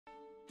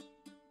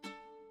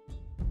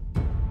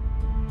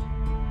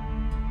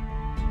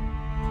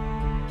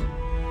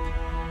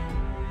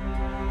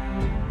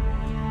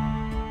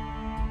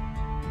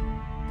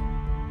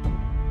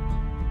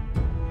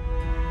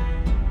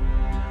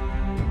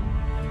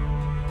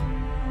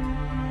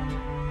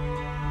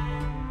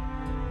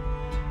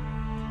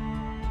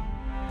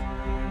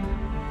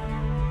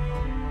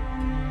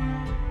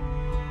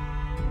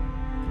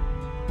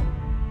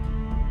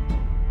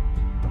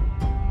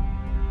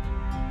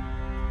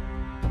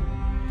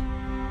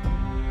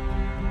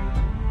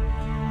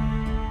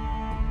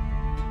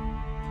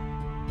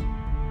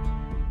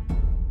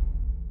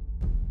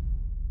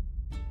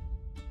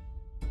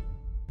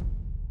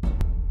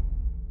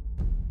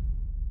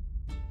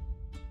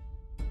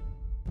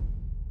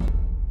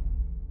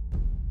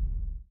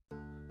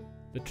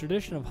The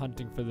tradition of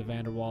hunting for the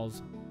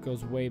Vanderwalls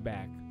goes way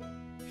back.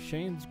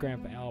 Shayne's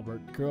grandpa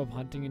Albert grew up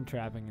hunting and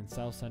trapping in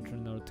south-central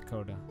North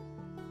Dakota.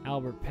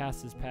 Albert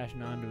passed his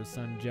passion on to his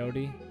son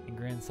Jody and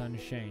grandson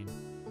Shayne.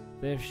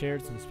 They have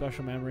shared some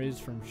special memories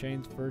from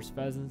Shayne's first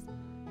pheasants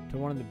to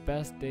one of the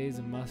best days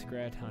of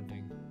muskrat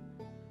hunting,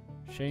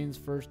 Shayne's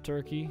first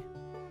turkey,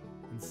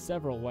 and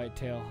several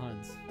whitetail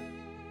hunts.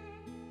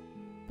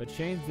 But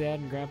Shayne's dad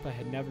and grandpa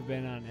had never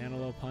been on an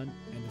antelope hunt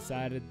and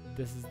decided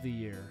this is the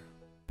year.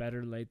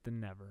 Better late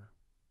than never.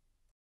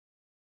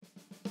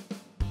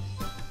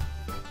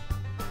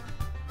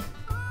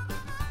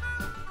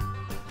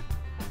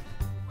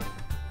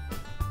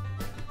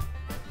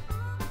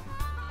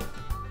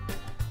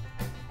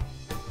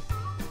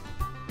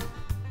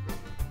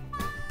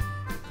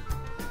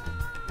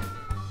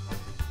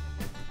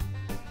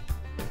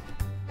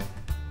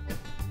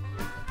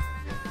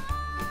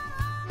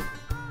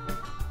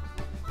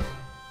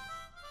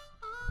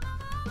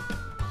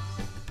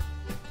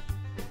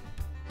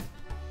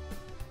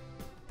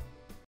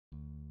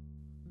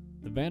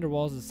 The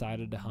Vanderwalls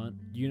decided to hunt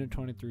Unit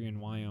 23 in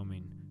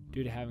Wyoming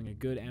due to having a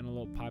good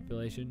antelope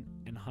population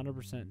and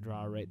 100%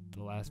 draw rate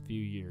the last few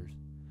years.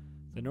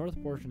 The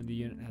north portion of the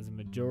unit has a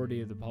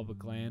majority of the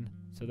public land,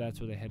 so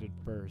that's where they headed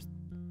first,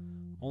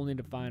 only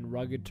to find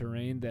rugged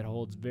terrain that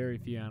holds very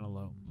few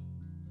antelope.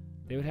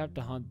 They would have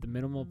to hunt the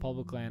minimal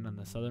public land on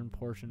the southern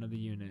portion of the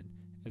unit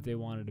if they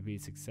wanted to be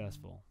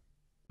successful.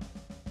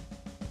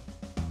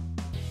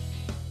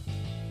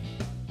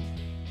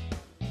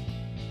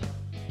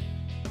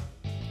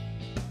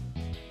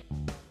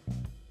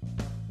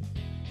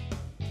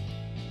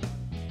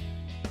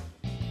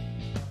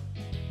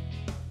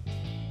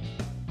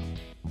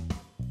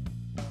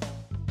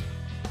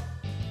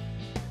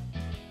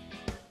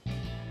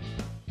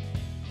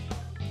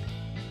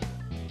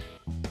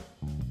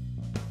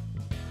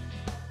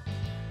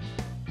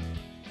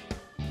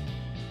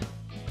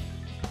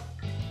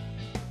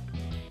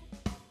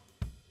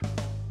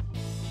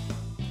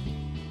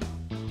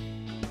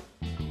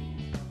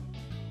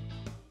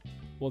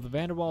 Well, the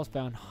Vanderwalls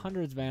found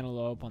hundreds of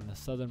antelope on the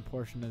southern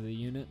portion of the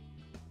unit,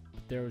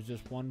 but there was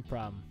just one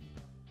problem.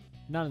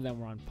 None of them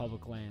were on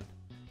public land,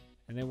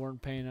 and they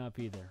weren't paying up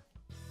either.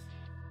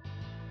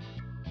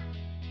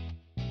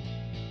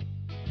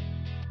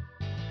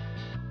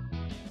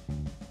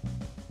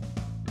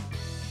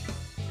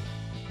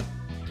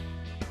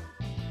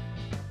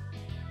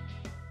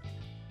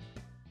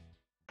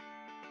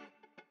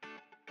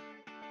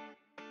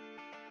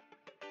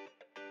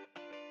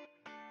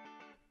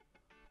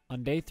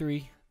 On day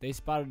 3, they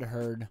spotted a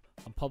herd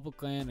on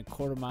public land a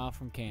quarter mile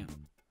from camp.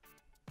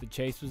 The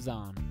chase was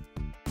on.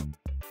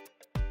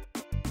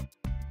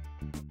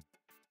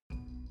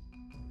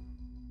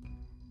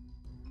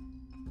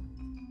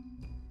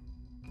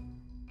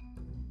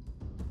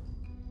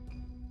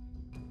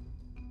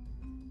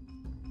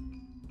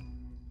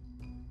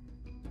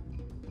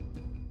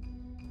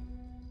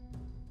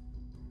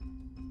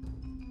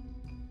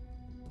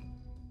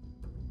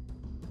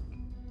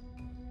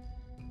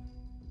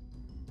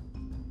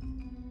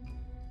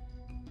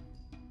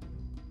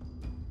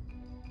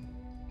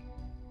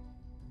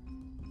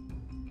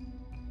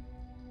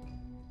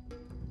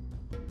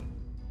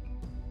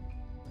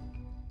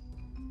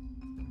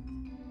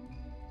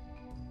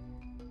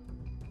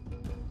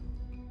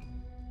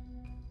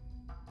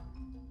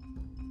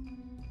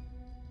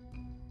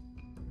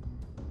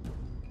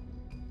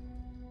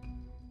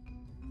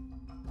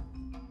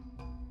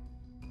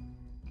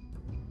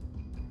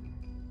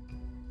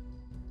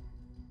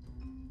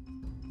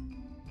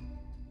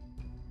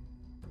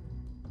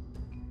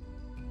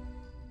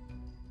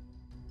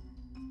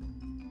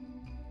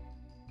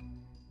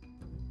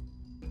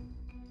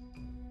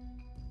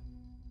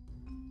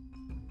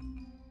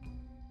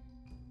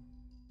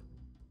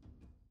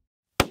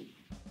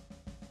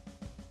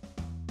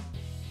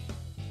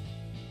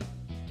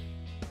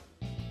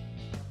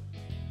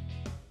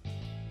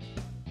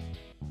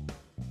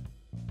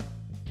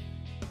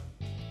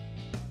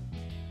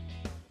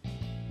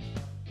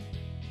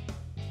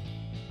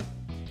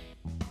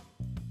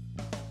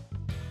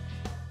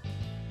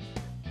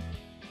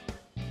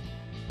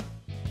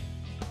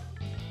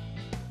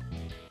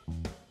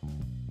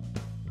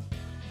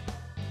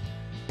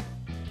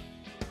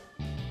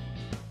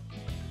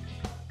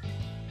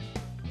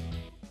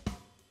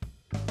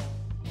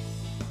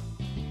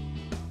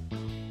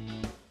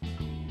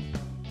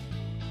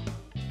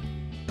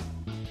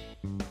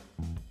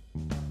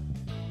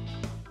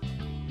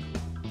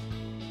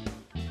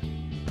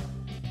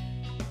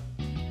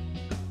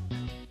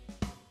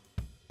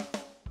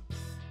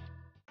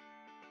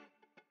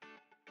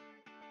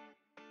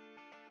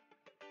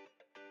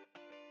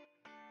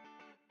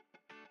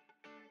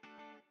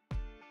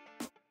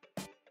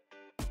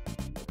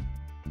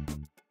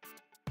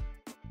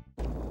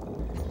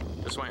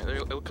 This way,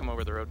 it'll come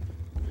over the road.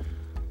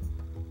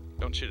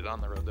 Don't shoot it on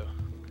the road though.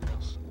 Or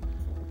else.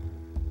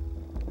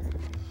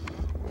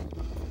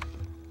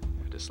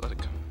 Just let it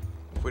come.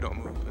 If we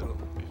don't move, it'll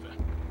be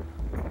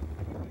fine.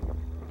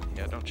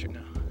 Yeah, don't shoot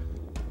now.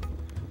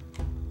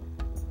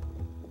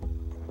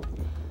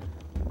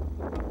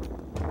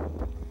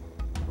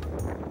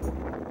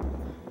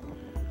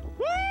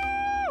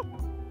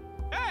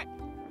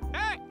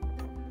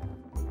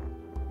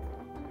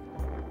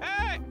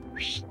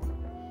 Nice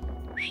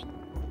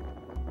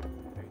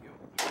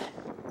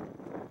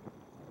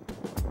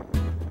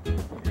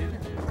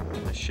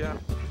shot.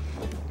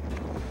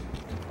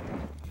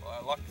 Well,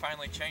 our luck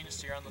finally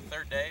changed here on the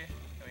third day.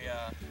 We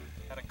had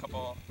a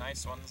couple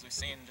nice ones we've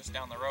seen just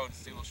down the road.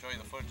 Steve will show you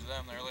the footage of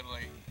them. They're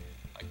literally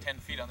like 10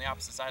 feet on the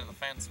opposite side of the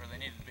fence where they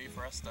needed to be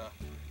for us to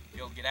be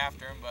able to get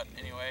after them. But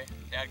anyway,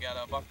 Dad got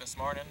a buck this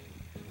morning.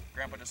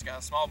 Grandpa just got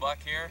a small buck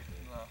here.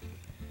 And,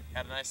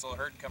 had a nice little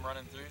herd come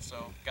running through,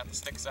 so got the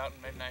sticks out and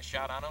made a nice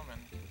shot on them,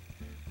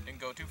 and didn't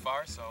go too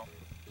far, so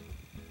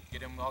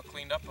get him all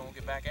cleaned up and we'll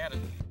get back at it.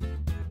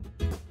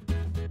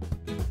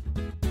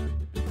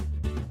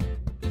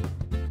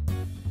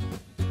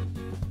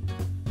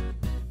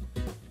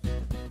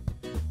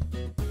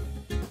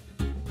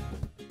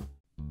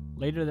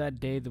 Later that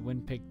day, the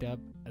wind picked up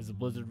as the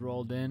blizzard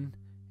rolled in,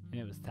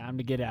 and it was time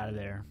to get out of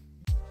there.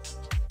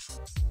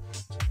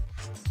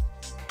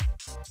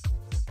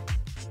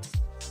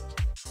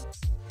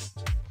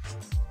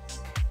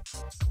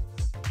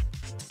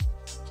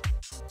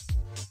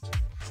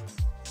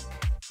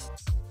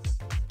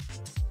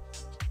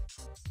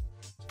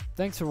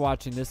 Thanks for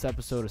watching this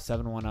episode of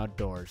 7-1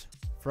 Outdoors.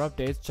 For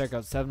updates, check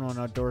out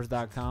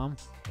 71outdoors.com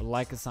or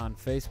like us on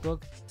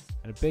Facebook.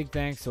 And a big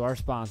thanks to our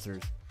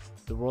sponsors,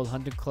 the World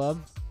Hunting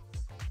Club,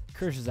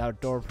 Kirsch's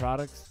Outdoor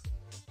Products,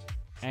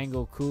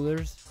 Angle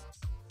Coolers,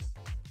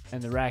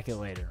 and the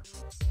Racketlator.